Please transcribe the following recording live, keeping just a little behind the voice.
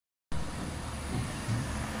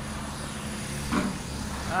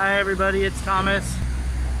Hi everybody, it's Thomas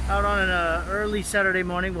out on an early Saturday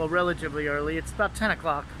morning, well relatively early. It's about 10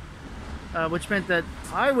 o'clock, which meant that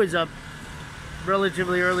I was up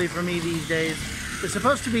relatively early for me these days. It's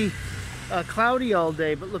supposed to be cloudy all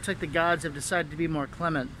day, but looks like the gods have decided to be more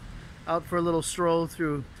clement. Out for a little stroll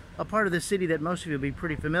through a part of the city that most of you will be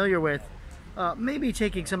pretty familiar with, maybe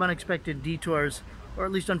taking some unexpected detours, or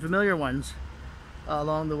at least unfamiliar ones,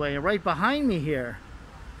 along the way. And right behind me here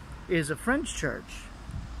is a French church.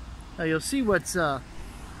 Now you'll see what it's on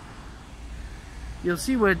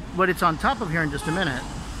top of here in just a minute.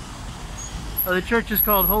 The church is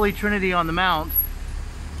called Holy Trinity on the Mount,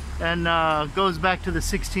 and goes back to the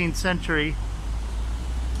 16th century.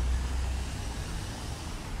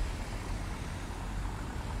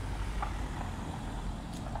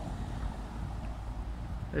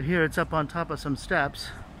 Here it's up on top of some steps,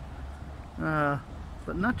 but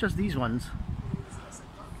not just these ones.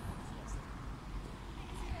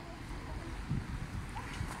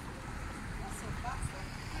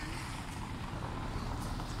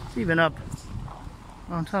 It's even up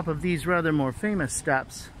on top of these rather more famous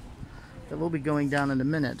steps that we'll be going down in a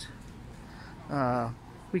minute.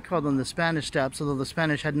 We call them the Spanish steps, although the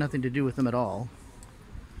Spanish had nothing to do with them at all.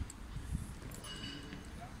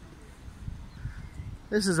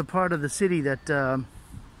 This is a part of the city that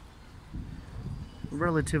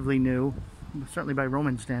relatively new, certainly by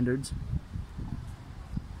Roman standards.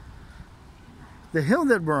 The hill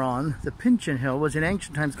that we're on, the Pincian Hill, was in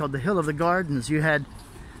ancient times called the Hill of the Gardens. You had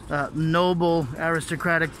noble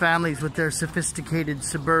aristocratic families with their sophisticated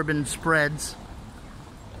suburban spreads.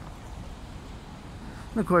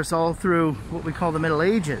 And of course, all through what we call the Middle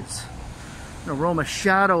Ages, Rome a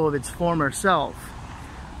shadow of its former self.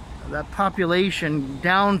 That population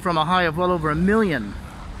down from a high of well over 1 million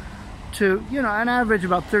to, an average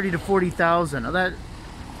about 30 to 40,000.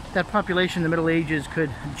 That population in the Middle Ages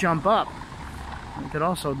could jump up. It could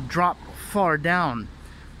also drop far down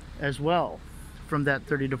as well from that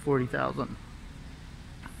 30 to 40,000.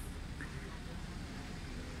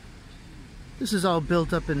 This is all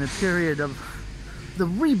built up in the period of the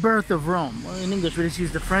rebirth of Rome. Well, in English we just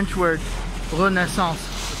use the French word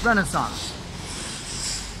Renaissance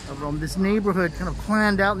of Rome. This neighborhood kind of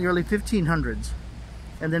planned out in the early 1500s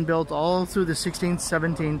and then built all through the 16th,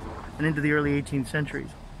 17th, and into the early 18th centuries.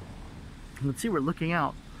 Let's see, we're looking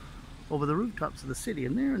out over the rooftops of the city,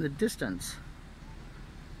 and there in the distance,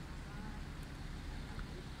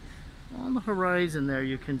 on the horizon there,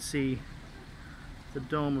 you can see the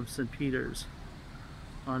dome of St. Peter's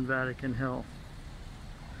on Vatican Hill.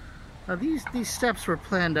 Now these steps were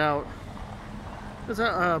planned out. There's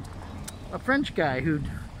a French guy who'd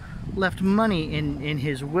left money in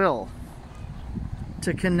his will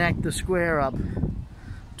to connect the square up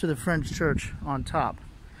to the French church on top.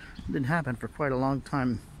 It didn't happen for quite a long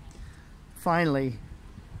time. Finally,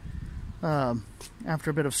 after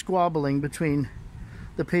a bit of squabbling between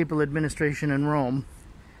the papal administration in Rome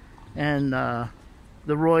and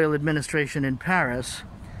the royal administration in Paris,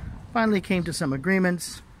 finally came to some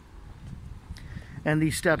agreements, and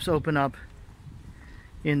these steps open up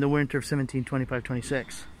in the winter of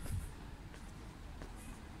 1725-26.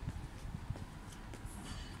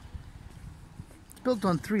 It's built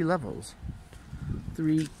on 3 levels,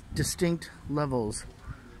 3 distinct levels.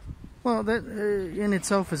 Well, that in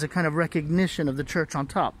itself is a kind of recognition of the church on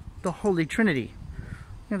top, the Holy Trinity.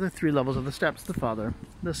 You have the 3 levels of the steps: the Father,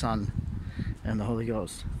 the Son, and the Holy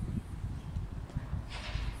Ghost.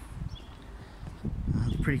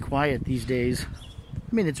 It's pretty quiet these days.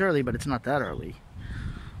 I mean, it's early, but it's not that early.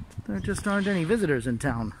 There just aren't any visitors in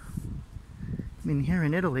town. I mean, here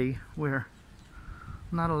in Italy, we're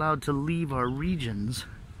not allowed to leave our regions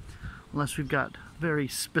unless we've got very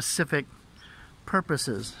specific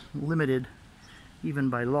purposes, limited even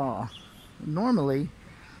by law. Normally,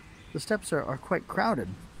 the steps are quite crowded.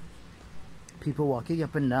 People walking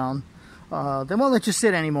up and down. They won't let you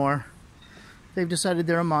sit anymore. They've decided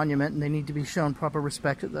they're a monument and they need to be shown proper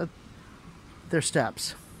respect at their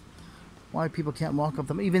steps. Why people can't walk up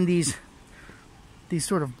them? Even these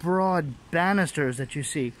sort of broad banisters that you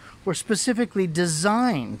see were specifically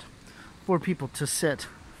designed for people to sit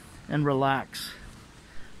and relax.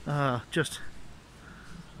 Just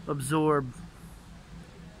absorb.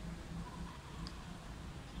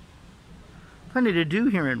 Plenty to do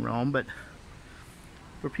here in Rome, but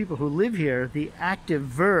for people who live here, the active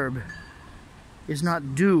verb is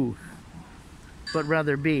not do, but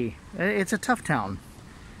rather be. It's a tough town,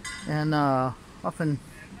 and often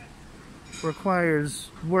requires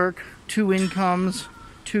work, 2 incomes,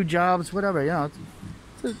 2 jobs, whatever.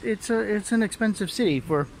 It's an expensive city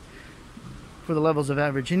for the levels of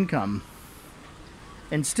average income.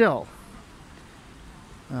 And still,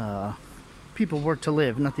 people work to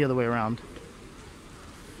live, not the other way around.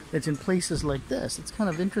 It's in places like this. It's kind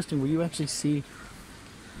of interesting where you actually see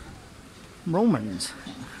Romans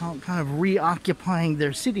kind of reoccupying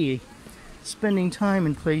their city, spending time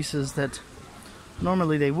in places that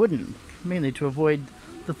normally they wouldn't, mainly to avoid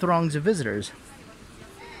the throngs of visitors.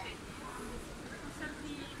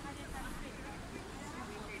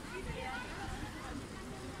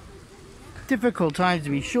 Difficult times to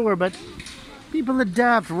be sure, but people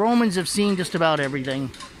adapt. Romans have seen just about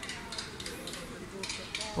everything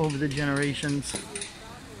over the generations,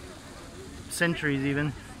 centuries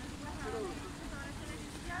even.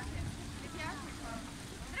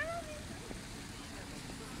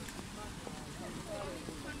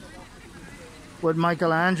 What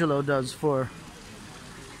Michelangelo does for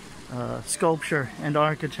sculpture and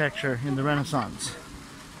architecture in the Renaissance,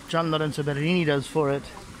 Gian Lorenzo Bernini does for it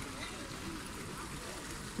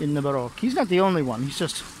in the Baroque. He's not the only one. He's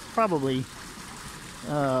just probably,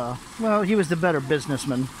 well, he was the better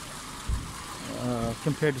businessman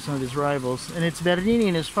compared to some of his rivals. And it's Bernini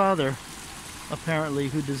and his father, apparently,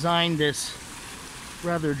 who designed this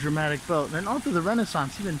rather dramatic boat. And all through the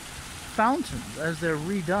Renaissance, even fountains, as they're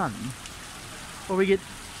redone, or we get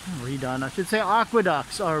redone, I should say,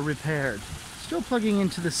 aqueducts are repaired. Still plugging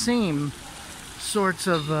into the same sorts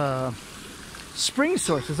of spring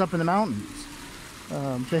sources up in the mountains.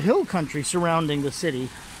 The hill country surrounding the city,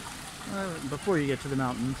 before you get to the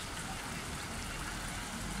mountains.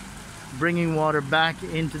 Bringing water back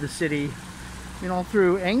into the city. You know, all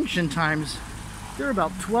through ancient times, there were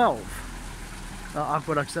about 12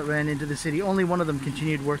 aqueducts that ran into the city. Only one of them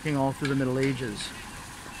continued working all through the Middle Ages.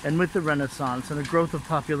 And with the Renaissance and the growth of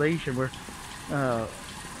population, we're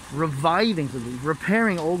reviving,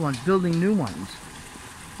 repairing old ones, building new ones.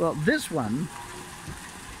 Well, this one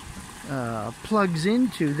plugs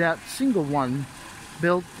into that single one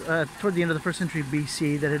built toward the end of the 1st century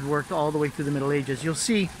BC that had worked all the way through the Middle Ages. You'll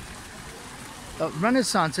see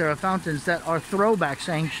Renaissance era fountains that are throwbacks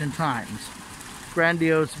to ancient times.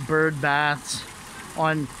 Grandiose bird baths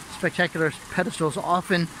on spectacular pedestals,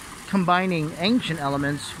 often combining ancient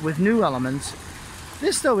elements with new elements.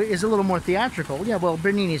 This, though, is a little more theatrical. Yeah, well,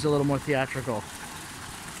 Bernini's a little more theatrical.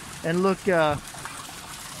 And look, that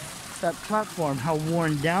platform, how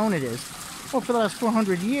worn down it is. Well, for the last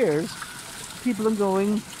 400 years, people are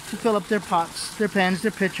going to fill up their pots, their pans,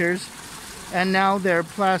 their pitchers, and now their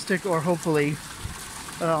plastic or hopefully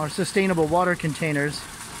or sustainable water containers.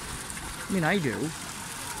 I mean, I do.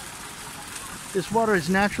 This water is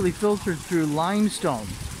naturally filtered through limestone,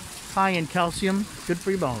 high in calcium, good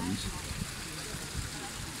for your bones.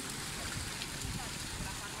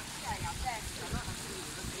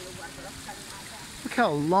 Look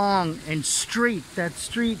how long and straight that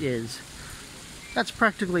street is. That's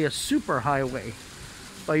practically a superhighway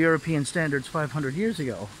by European standards 500 years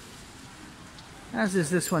ago. As is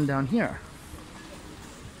this one down here.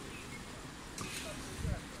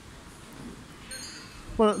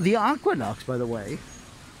 Well, the aqueducts, by the way,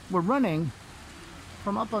 were running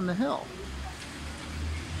from up on the hill.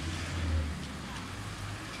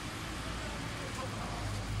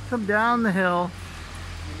 Come down the hill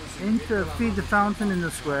into feed the fountain in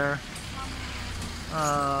the square.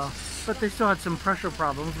 But they still had some pressure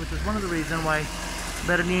problems, which is one of the reasons why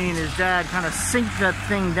Bernini and his dad kind of sink that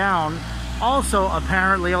thing down. Also,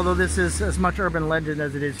 apparently, although this is as much urban legend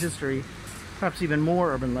as it is history, perhaps even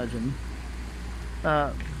more urban legend,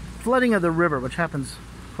 flooding of the river, which happens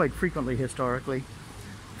quite frequently historically,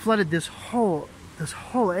 flooded this whole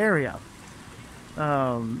area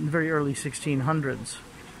in the very early 1600s.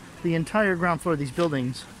 The entire ground floor of these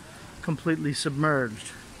buildings completely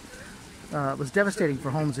submerged. It was devastating for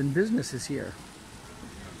homes and businesses here,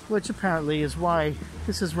 which apparently is why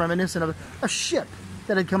this is reminiscent of a ship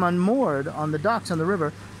that had come unmoored on the docks on the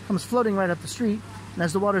river, comes floating right up the street, and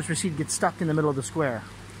as the waters recede, gets stuck in the middle of the square.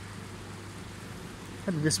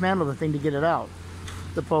 Had to dismantle the thing to get it out.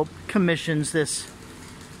 The Pope commissions this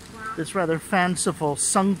rather fanciful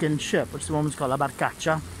sunken ship, which the Romans call la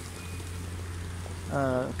barcaccia,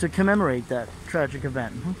 to commemorate that tragic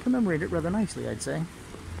event. Well, commemorate it rather nicely, I'd say.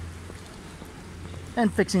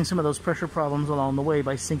 And fixing some of those pressure problems along the way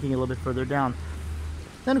by sinking a little bit further down.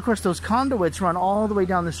 Then, of course, those conduits run all the way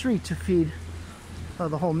down the street to feed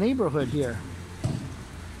the whole neighborhood here.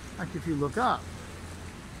 Actually, if you look up,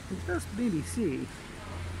 you just maybe see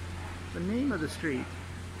the name of the street,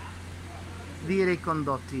 Via dei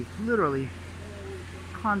Condotti, literally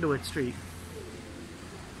Conduit Street.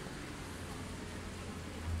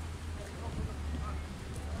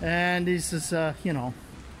 And this is, you know,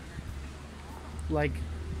 like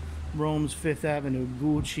Rome's Fifth Avenue,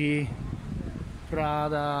 Gucci,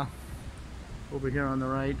 Prada, over here on the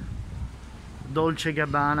right, Dolce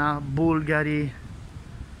Gabbana, Bulgari.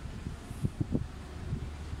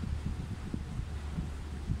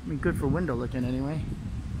 I mean, good for window looking anyway.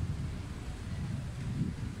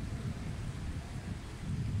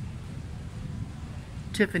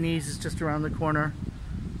 Tiffany's is just around the corner.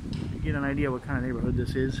 You get an idea what kind of neighborhood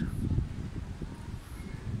this is.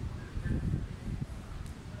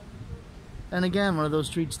 And again, one of those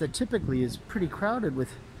streets that typically is pretty crowded with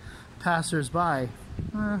passers-by.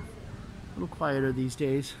 A little quieter these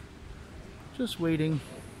days. Just waiting.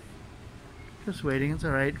 Just waiting. It's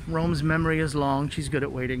alright. Rome's memory is long. She's good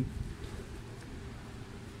at waiting.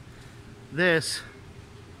 This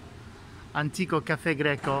Antico Cafe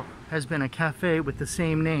Greco has been a cafe with the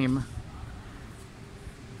same name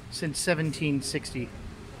since 1760.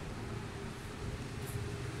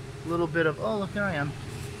 A little bit of, oh look, there I am.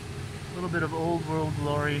 A little bit of old world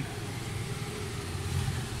glory.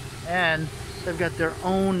 And they've got their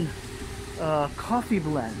own coffee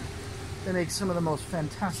blend. They make some of the most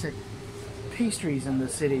fantastic pastries in the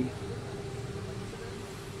city.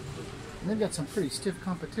 And they've got some pretty stiff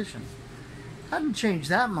competition. Hasn't changed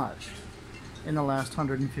that much in the last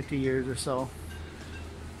 150 years or so.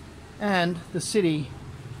 And the city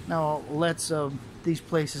now lets these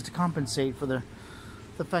places to compensate for the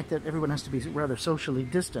fact that everyone has to be rather socially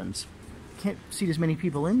distanced. Can't seat as many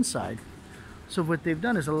people inside. So what they've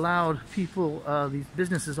done is allowed people, these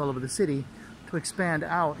businesses all over the city, to expand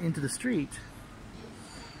out into the street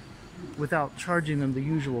without charging them the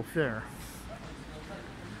usual fare.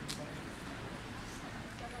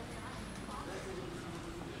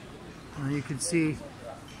 You can see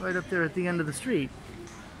right up there at the end of the street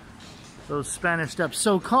those Spanish steps,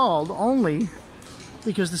 so called only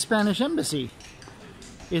because the Spanish embassy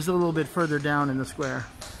is a little bit further down in the square.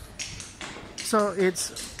 So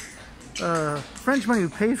it's French money who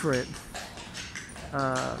pay for it,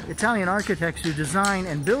 Italian architects who design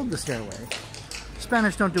and build the stairway.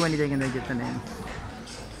 Spanish don't do anything and they get the name.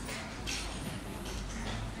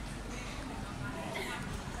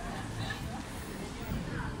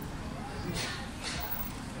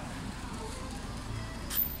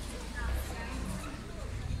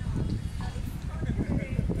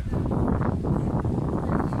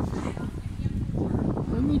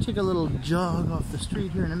 Take a little jog off the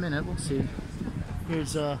street here in a minute. We'll see.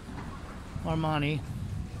 Here's Armani.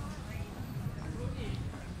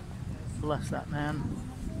 Bless that man.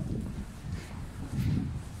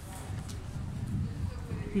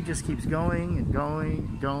 He just keeps going and going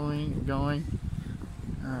and going and going.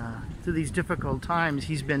 Through these difficult times,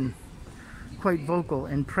 he's been quite vocal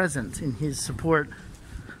and present in his support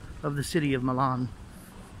of the city of Milan.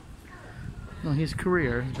 Well, his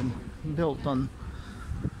career has been built on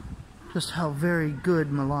just how very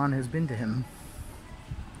good Milan has been to him.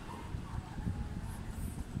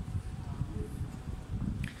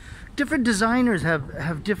 Different designers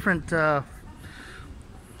have different,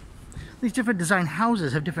 these different design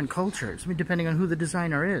houses have different cultures, I mean, depending on who the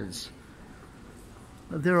designer is.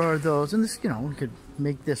 There are those, and this, you know, we could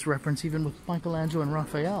make this reference even with Michelangelo and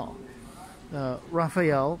Raphael.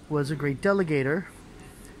 Raphael was a great delegator.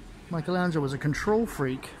 Michelangelo was a control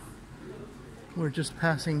freak. We're just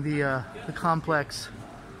passing the complex,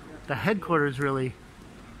 the headquarters really,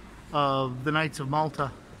 of the Knights of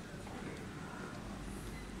Malta.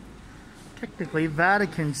 Technically,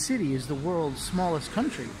 Vatican City is the world's smallest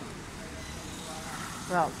country.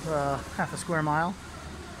 About half a square mile.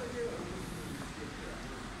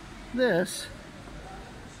 This,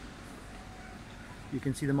 you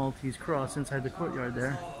can see the Maltese cross inside the courtyard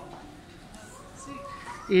there,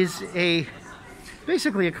 is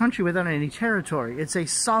basically a country without any territory. It's a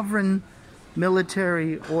sovereign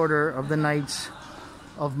military order of the Knights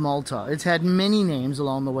of Malta. It's had many names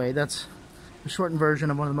along the way. That's a shortened version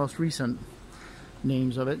of one of the most recent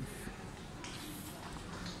names of it.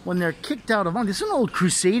 When they're kicked out of Malta, this is an old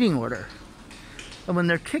crusading order. And when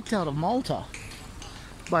they're kicked out of Malta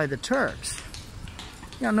by the Turks,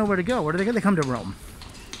 they got nowhere to go. Where do they go? They come to Rome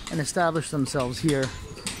and establish themselves here.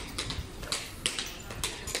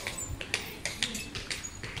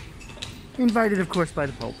 Invited, of course, by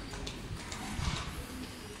the Pope.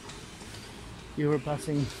 You were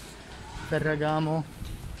passing Ferragamo.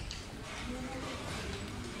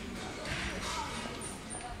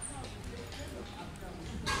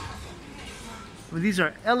 Well, these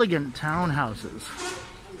are elegant townhouses,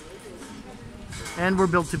 and were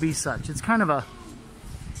built to be such. It's kind of a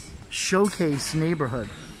showcase neighborhood.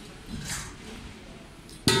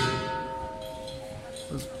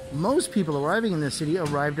 Most people arriving in this city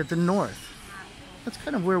arrived at the north. that's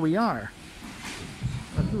kind of where we are.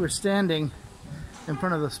 If we were standing in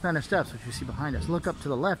front of the Spanish Steps, which you see behind us, look up to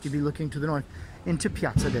the left, you'd be looking to the north into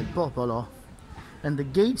Piazza del Popolo. And the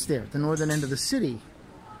gates there at the northern end of the city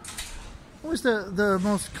was the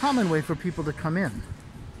most common way for people to come in.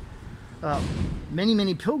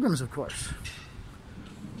 Many pilgrims, of course.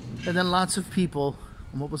 And then lots of people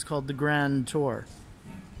on what was called the Grand Tour.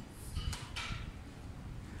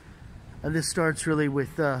 And this starts really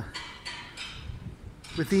with the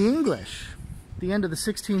English. The end of the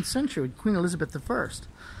 16th century, Queen Elizabeth I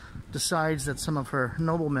decides that some of her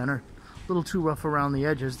noblemen are a little too rough around the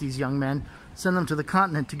edges, these young men, send them to the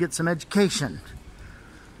continent to get some education,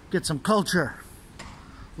 get some culture,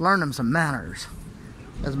 learn them some manners,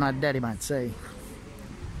 as my daddy might say.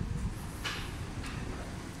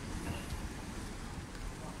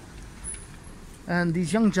 And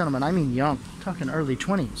these young gentlemen, I mean young, talking early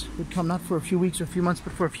 20s, would come not for a few weeks or a few months,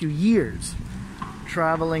 but for a few years,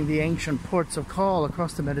 traveling the ancient ports of call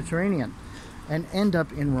across the Mediterranean, and end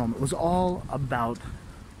up in Rome. It was all about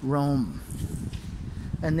Rome.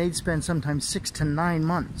 And they'd spend sometimes 6 to 9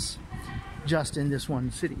 months just in this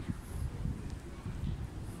one city.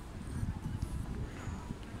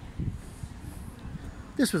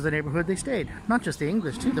 This was the neighborhood they stayed. Not just the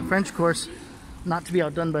English, too. The French, of course, not to be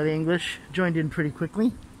outdone by the English, joined in pretty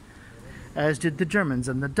quickly, as did the Germans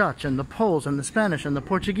and the Dutch and the Poles and the Spanish and the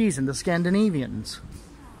Portuguese and the Scandinavians.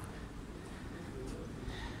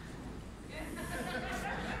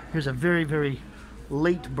 Here's a very, very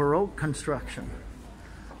late Baroque construction.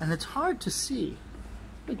 And it's hard to see.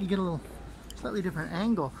 You can get a little slightly different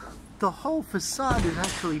angle. The whole facade is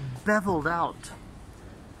actually beveled out.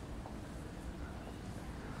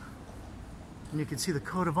 And you can see the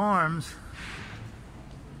coat of arms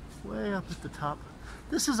way up at the top.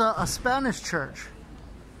 This is a Spanish church,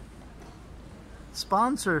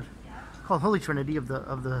 sponsored, called Holy Trinity of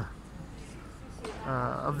the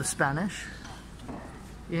Spanish,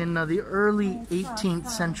 in the early 18th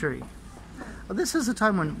century. This is a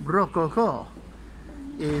time when Rococo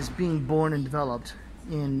is being born and developed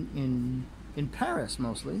in Paris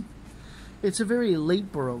mostly. It's a very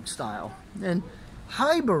late Baroque style, and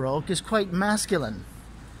high Baroque is quite masculine,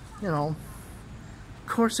 you know,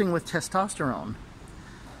 coursing with testosterone.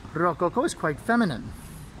 Rococo is quite feminine,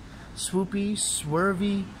 swoopy,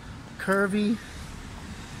 swervy, curvy.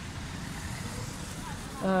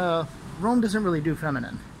 Rome doesn't really do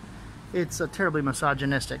feminine. It's terribly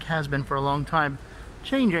misogynistic, has been for a long time.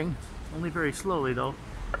 Changing, only very slowly though.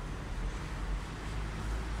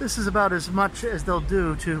 This is about as much as they'll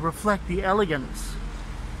do to reflect the elegance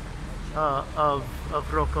of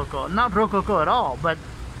Rococo. Not Rococo at all, but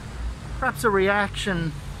perhaps a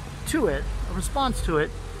reaction to it, a response to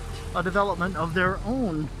it, a development of their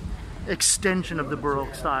own extension of the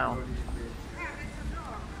Baroque style.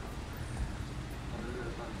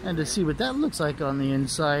 And to see what that looks like on the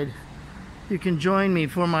inside, you can join me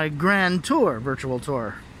for my grand tour, virtual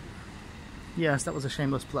tour. Yes, that was a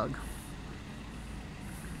shameless plug.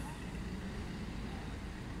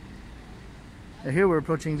 Now here we're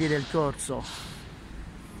approaching Via del Corso.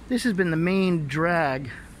 This has been the main drag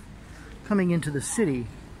coming into the city,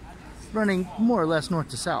 running more or less north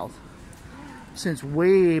to south, since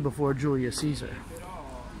way before Julius Caesar.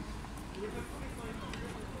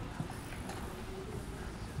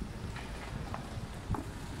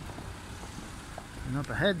 And up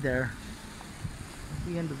ahead there, at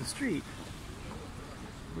the end of the street,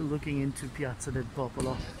 we're looking into Piazza del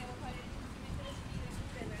Popolo.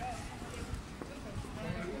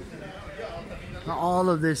 Now, all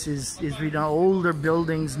of this is older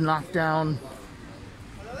buildings knocked down,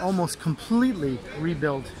 almost completely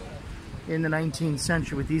rebuilt in the 19th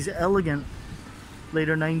century with these elegant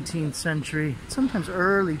later 19th century, sometimes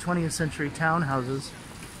early 20th century townhouses.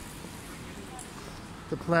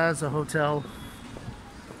 The Plaza Hotel.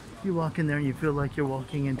 You walk in there and you feel like you're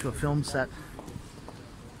walking into a film set.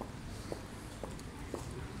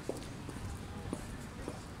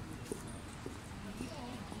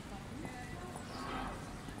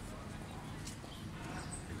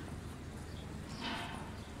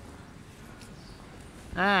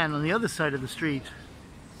 And on the other side of the street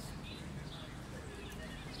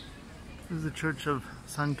is the Church of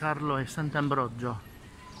San Carlo e Sant'Ambrogio,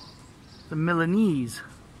 the Milanese,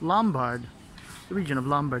 Lombard, the region of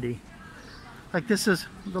Lombardy. Like, this is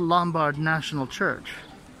the Lombard National Church.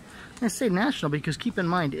 I say national because keep in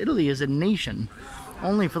mind, Italy is a nation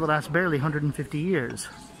only for the last barely 150 years.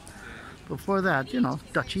 Before that, you know,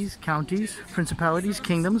 duchies, counties, principalities,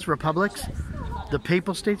 kingdoms, republics, the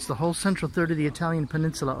Papal States, the whole central third of the Italian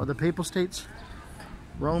peninsula are the Papal States.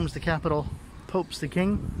 Rome's the capital, Pope's the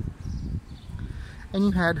king. And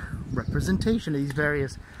you had representation of these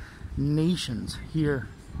various nations here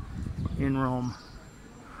in Rome.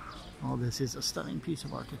 Oh, this is a stunning piece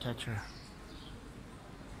of architecture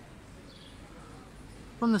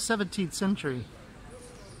from the 17th century.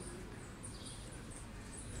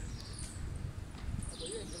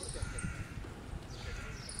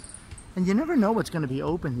 And you never know what's going to be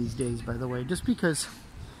open these days, by the way, just because,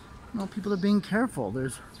 you know, people are being careful.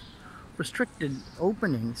 There's restricted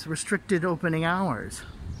openings, restricted opening hours.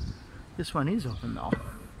 This one is open though.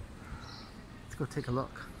 Let's go take a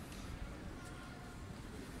look.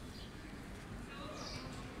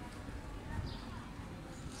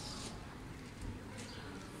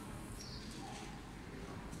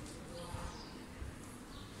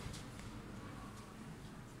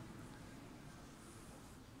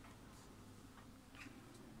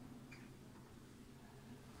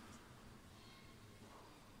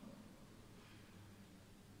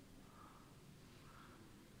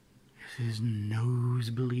 This is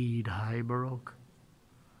nosebleed high Baroque.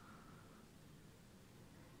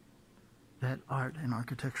 That art and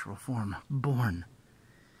architectural form born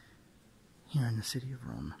here in the city of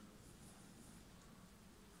Rome.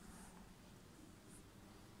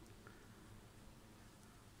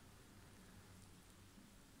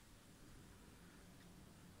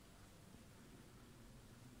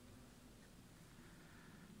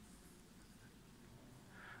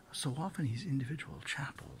 So often these individual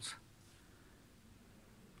chapels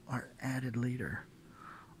are added later,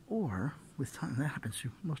 or with time, that happens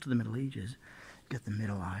through most of the Middle Ages. Get the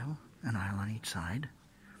middle aisle, an aisle on each side,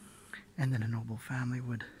 and then a noble family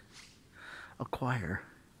would acquire,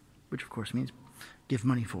 which of course means give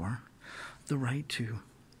money for, the right to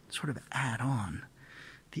sort of add on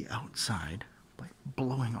the outside by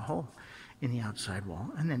blowing a hole in the outside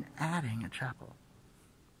wall and then adding a chapel,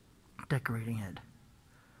 decorating it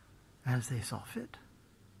as they saw fit.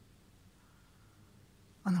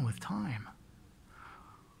 And then with time,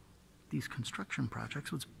 these construction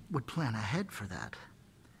projects would plan ahead for that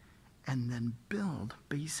and then build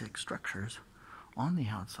basic structures on the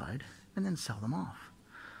outside and then sell them off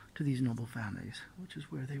to these noble families, which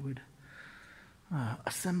is where they would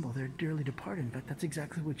assemble their dearly departed. In fact, that's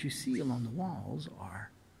exactly what you see along the walls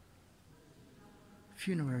are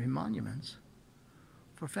funerary monuments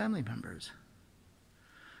for family members.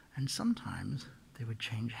 And sometimes they would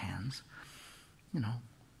change hands. You know,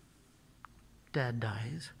 dad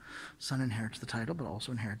dies, son inherits the title, but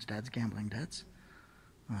also inherits dad's gambling debts.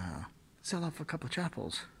 Sell off a couple of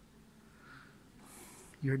chapels.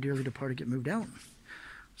 Your dearly departed get moved out.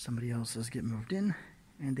 Somebody else's get moved in,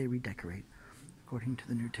 and they redecorate according to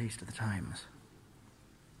the new taste of the times.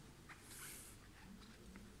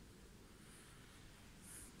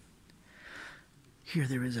 Here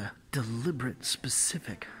there is a deliberate,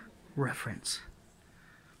 specific reference,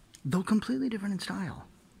 though completely different in style,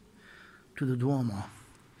 to the Duomo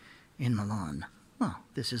in Milan. Well,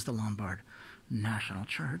 this is the Lombard National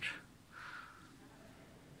Church.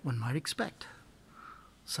 One might expect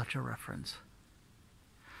such a reference.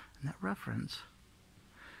 And that reference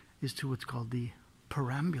is to what's called the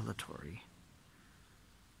perambulatory.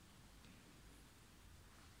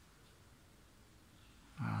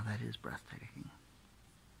 Oh, that is breathtaking.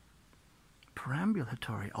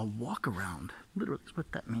 Perambulatory, a walk around, literally is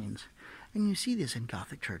what that means. And you see this in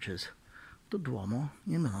Gothic churches. The Duomo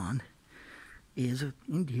in Milan is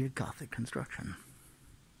indeed a Gothic construction.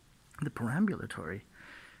 The perambulatory,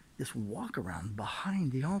 this walk around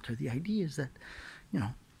behind the altar, the idea is that, you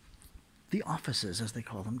know, the offices, as they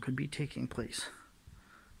call them, could be taking place.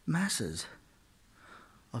 Masses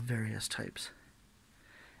of various types.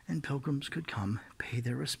 And pilgrims could come, pay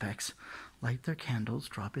their respects, light their candles,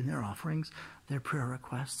 drop in their offerings, their prayer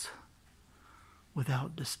requests,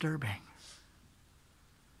 without disturbing.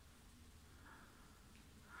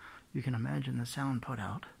 You can imagine the sound put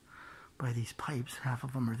out by these pipes. Half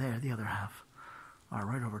of them are there, the other half are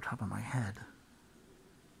right over top of my head.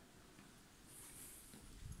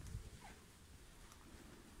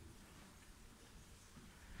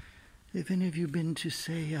 If any of you been to,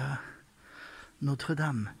 say, Notre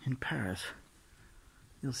Dame in Paris,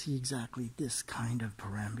 you'll see exactly this kind of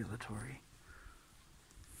perambulatory.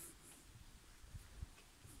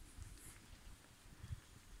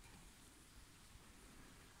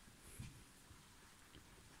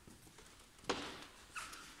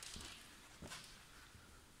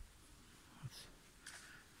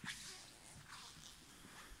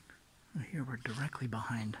 Here we're directly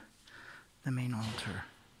behind the main altar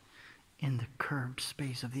in the curved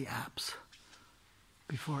space of the apse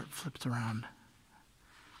before it flips around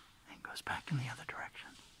and goes back in the other direction.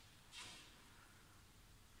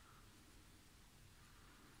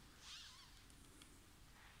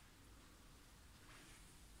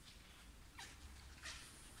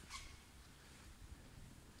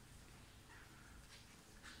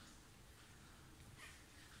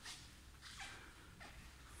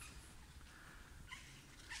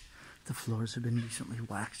 The floors have been recently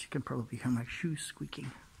waxed. You can probably hear my shoes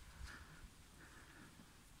squeaking.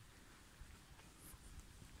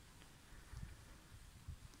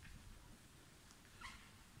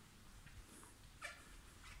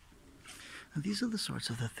 And these are the sorts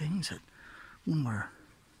of the things that when we're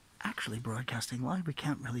actually broadcasting live we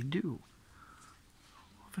can't really do.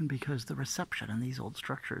 Often because the reception in these old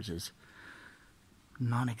structures is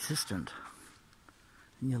non-existent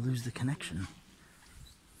and you lose the connection.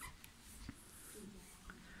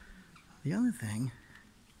 The other thing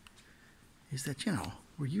is that, you know,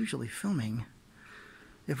 we're usually filming,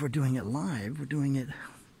 if we're doing it live, we're doing it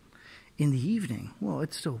in the evening. Well,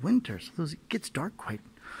 it's still winter, so it gets dark quite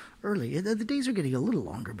early. The days are getting a little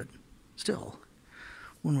longer, but still,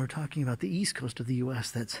 when we're talking about the east coast of the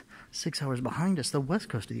U.S., that's 6 hours behind us. The west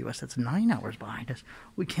coast of the U.S., that's 9 hours behind us.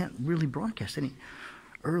 We can't really broadcast any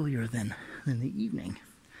earlier than the evening.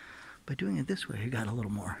 By doing it this way, you got a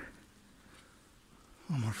little more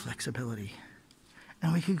flexibility.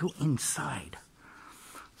 And we can go inside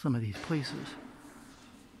some of these places.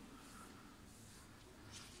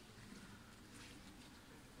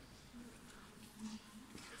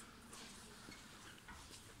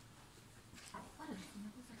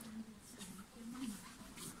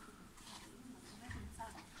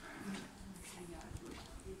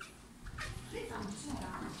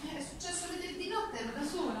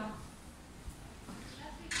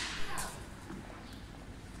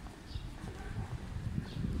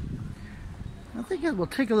 I think we'll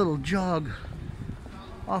take a little jog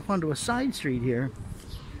off onto a side street here.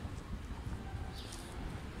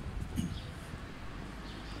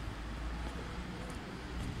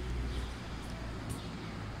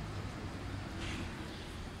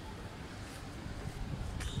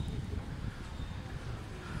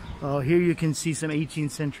 Oh, here you can see some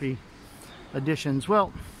 18th century additions.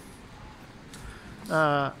 Well,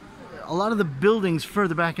 a lot of the buildings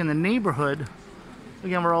further back in the neighborhood,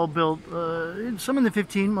 again, were all built, some in the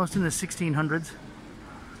 1500s, most in the 1600s.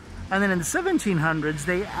 And then in the 1700s,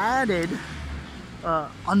 they added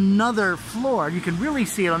another floor. You can really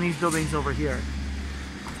see it on these buildings over here.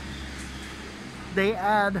 They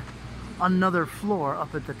add another floor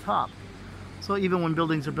up at the top. So even when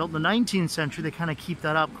buildings are built in the 19th century, they kind of keep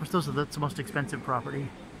that up. Of course, that's the most expensive property,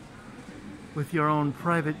 with your own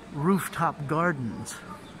private rooftop gardens.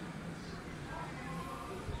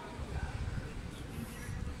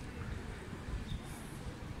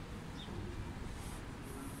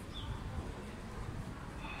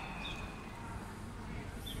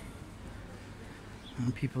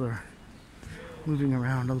 And people are moving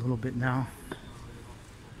around a little bit now.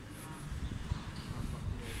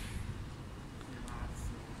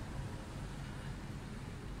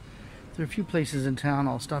 There are a few places in town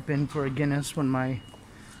I'll stop in for a Guinness when my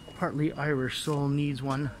partly Irish soul needs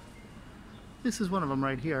one. This is one of them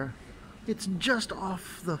right here. It's just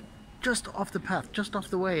off the path, just off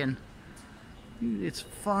the way, and it's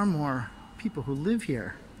far more people who live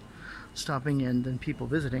here stopping in than people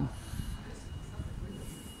visiting.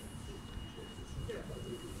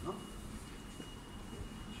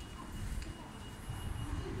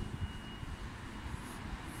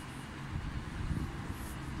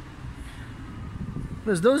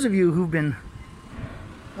 As those of you who've been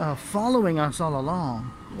following us all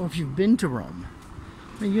along, or if you've been to Rome,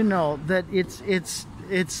 you know that it's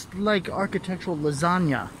like architectural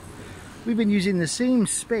lasagna. We've been using the same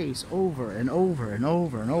space over and over and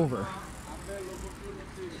over and over.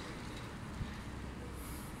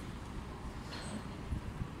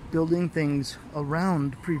 Building things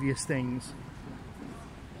around previous things,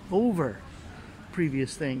 over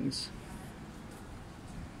previous things.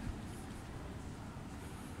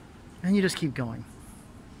 And you just keep going.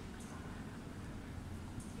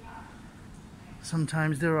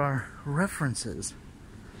 Sometimes there are references.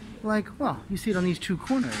 Like, well, you see it on these two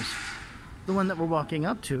corners. The one that we're walking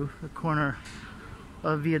up to, the corner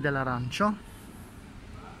of Via dell'Arancio.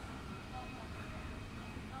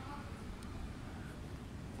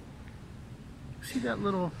 See that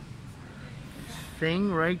little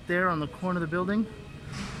thing right there on the corner of the building?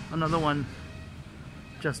 Another one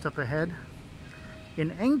just up ahead.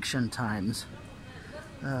 In ancient times,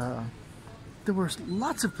 there were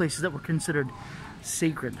lots of places that were considered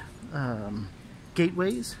sacred.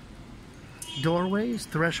 Gateways, doorways,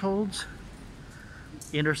 thresholds,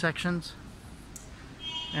 intersections.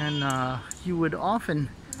 And you would often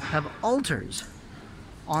have altars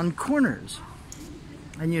on corners.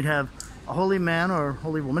 And you'd have a holy man or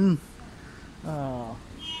holy woman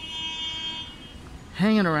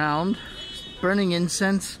hanging around, burning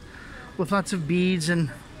incense, with lots of beads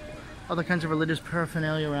and other kinds of religious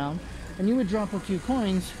paraphernalia around. And you would drop a few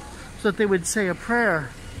coins so that they would say a prayer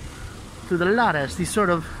to the lares, these sort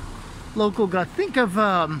of local gods. Think of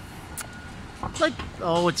like,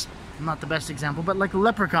 oh, it's not the best example, but like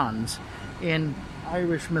leprechauns in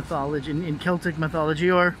Irish mythology, in Celtic mythology,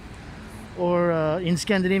 or in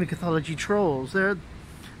Scandinavian mythology, trolls.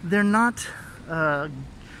 They're not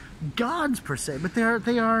gods per se, but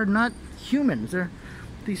they are not humans. They're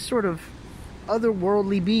these sort of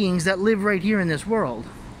otherworldly beings that live right here in this world,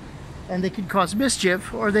 and they could cause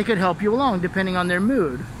mischief, or they could help you along depending on their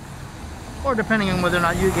mood, or depending on whether or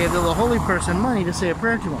not you gave the little holy person money to say a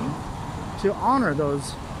prayer to them, to honor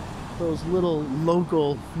those little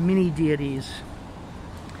local mini deities.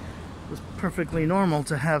 It was perfectly normal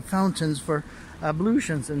to have fountains for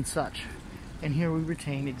ablutions and such, and here we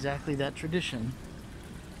retain exactly that tradition.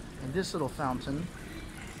 And this little fountain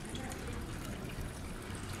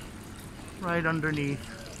right underneath.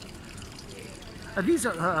 These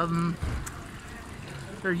are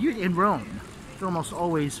they're in Rome. They're almost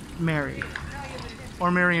always Mary,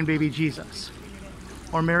 or Mary and baby Jesus,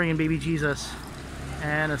 or Mary and baby Jesus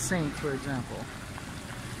and a saint, for example.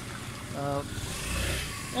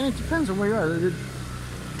 And it depends on where you are. There are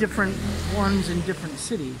different ones in different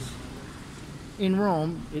cities. In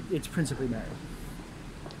Rome, it's principally Mary.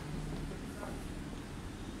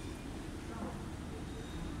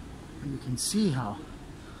 And you can see how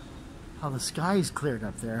the sky's cleared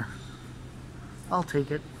up there. I'll take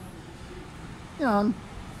it. You know,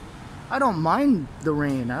 I don't mind the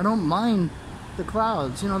rain. I don't mind the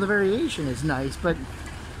clouds. You know, the variation is nice, but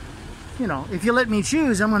you know, if you let me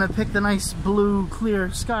choose, I'm going to pick the nice blue,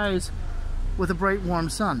 clear skies with a bright, warm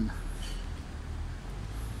sun.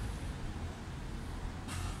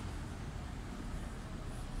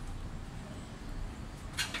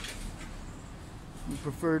 The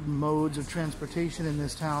preferred modes of transportation in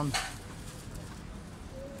this town: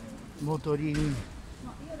 motorini,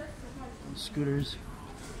 scooters.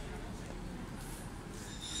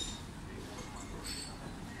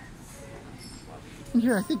 And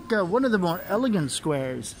here, I think one of the more elegant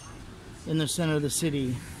squares in the center of the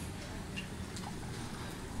city.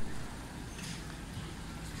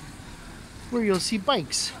 Where you'll see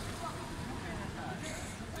bikes.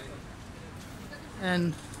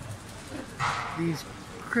 And these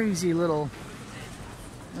crazy little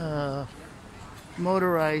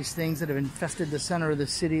motorized things that have infested the center of the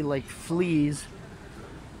city like fleas.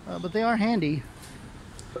 But they are handy.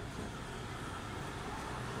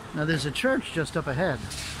 Now there's a church just up ahead.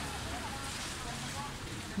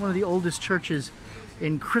 One of the oldest churches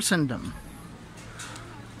in Christendom.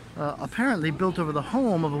 Apparently built over the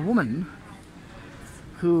home of a woman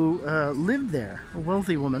who lived there, a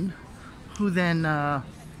wealthy woman, who then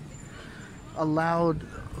allowed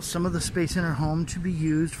some of the space in her home to be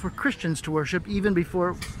used for Christians to worship, even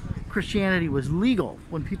before Christianity was legal,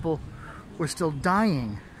 when people were still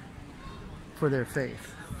dying for their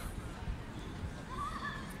faith.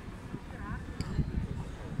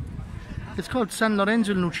 It's called San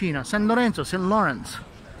Lorenzo in Lucina. San Lorenzo, St. Lawrence,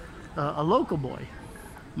 a local boy,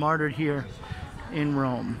 martyred here in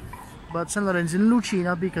Rome. But San Lorenzo in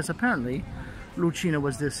Lucina because apparently Lucina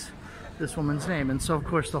was this woman's name, and so of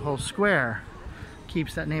course the whole square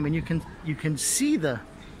keeps that name. And you can see the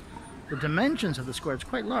dimensions of the square. It's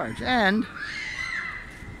quite large, and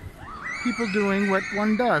people doing what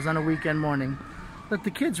one does on a weekend morning: let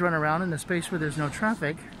the kids run around in a space where there's no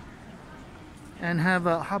traffic and have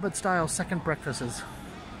Hobbit-style second breakfasts.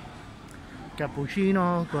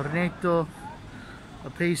 Cappuccino, cornetto, a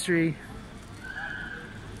pastry.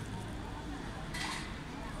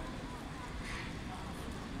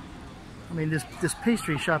 I mean, this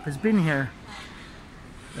pastry shop has been here,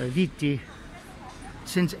 Vitti,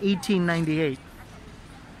 since 1898.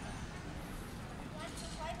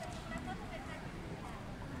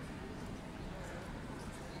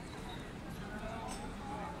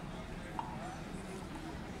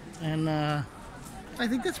 And I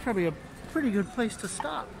think that's probably a pretty good place to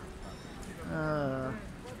stop.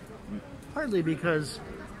 Partly because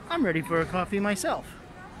I'm ready for a coffee myself.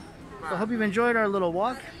 So I hope you've enjoyed our little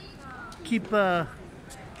walk. Keep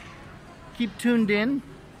tuned in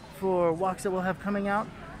for walks that we'll have coming out.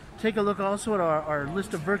 Take a look also at our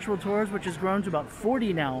list of virtual tours, which has grown to about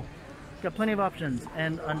 40 now. Got plenty of options.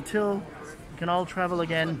 And until we can all travel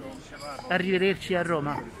again, arrivederci a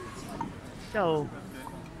Roma. Ciao.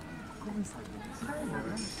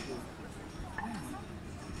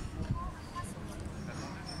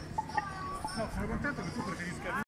 No, sono contento che tu preferisca